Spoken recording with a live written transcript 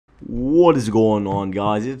What is going on,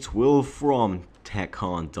 guys? It's Will from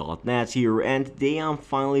TechCon.net here, and today I'm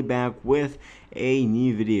finally back with a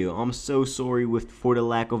new video. I'm so sorry for the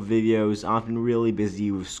lack of videos. I've been really busy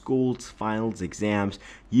with schools, finals, exams,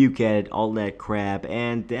 UCAT, all that crap,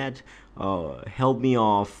 and that held me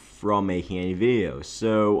off from making any videos.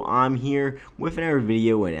 So I'm here with another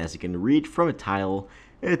video, and as you can read from the title,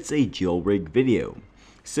 it's a jailbreak video.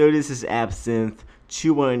 So this is Absinthe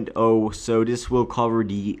 2.0, so this will cover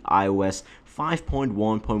the iOS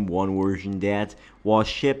 5.1.1 version that was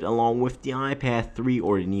shipped along with the iPad 3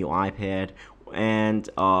 or the new iPad, and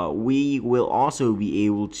we will also be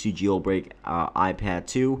able to jailbreak iPad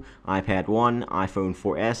 2, iPad 1, iPhone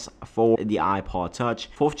 4S, for the iPod Touch,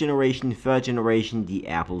 4th generation, 3rd generation, the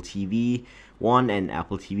Apple TV 1 and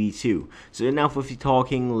Apple TV 2. So enough with the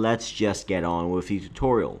talking, let's just get on with the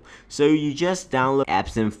tutorial. So you just download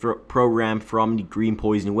Absinthe program from the Green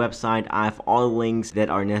Poison website. I have all the links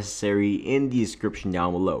that are necessary in the description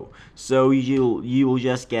down below. So you will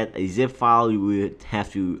just get a zip file. You would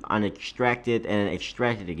have to unextract it and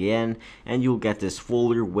extract it again, and you'll get this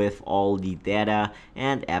folder with all the data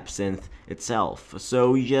and Absinthe itself.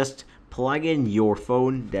 So you just plug in your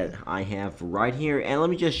phone that I have right here, and let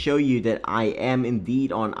me just show you that I am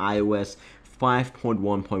indeed on iOS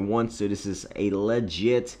 5.1.1. so this is a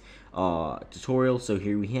legit tutorial. So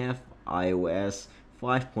here we have iOS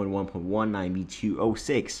 5.1.1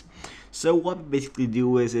 9B206. So what we basically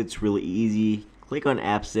do is, it's really easy. Click on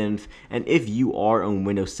Absinthe, and if you are on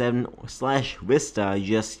Windows 7/Vista, you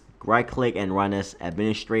just right click and run as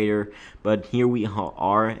administrator. But here we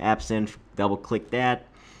are, Absinthe, double click that,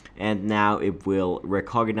 and now it will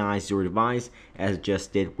recognize your device as it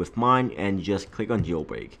just did with mine, and just click on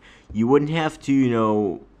jailbreak. You wouldn't have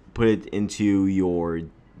to, put it into your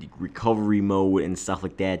recovery mode and stuff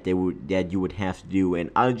like that that you would have to do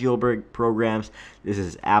in other jailbreak programs. This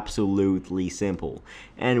is absolutely simple,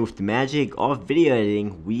 and with the magic of video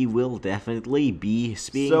editing, we will definitely be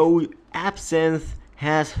speeding. So Absinthe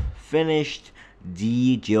has finished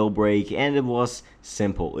the jailbreak, and it was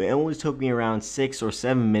simple. It only took me around 6 or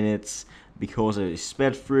 7 minutes because I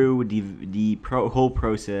sped through the whole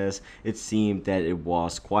process. It seemed that it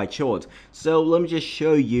was quite short. So let me just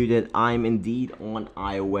show you that I'm indeed on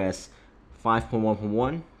iOS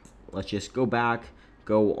 5.1.1. Let's just go back,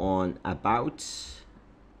 go on About.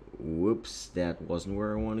 Whoops, that wasn't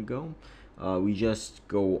where I want to go. We just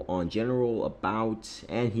go on General, About,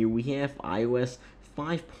 and here we have iOS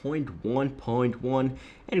 5.1.1,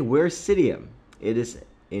 and where's Cydia? It is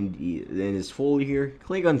in this folder here.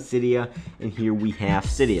 Click on Cydia, and here we have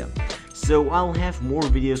Cydia. So I'll have more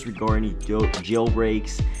videos regarding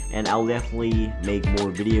jailbreaks, and I'll definitely make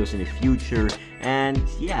more videos in the future. And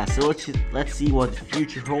yeah, so let's see what the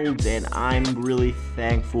future holds, and I'm really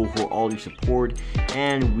thankful for all your support,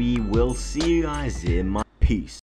 and we will see you guys in my peace.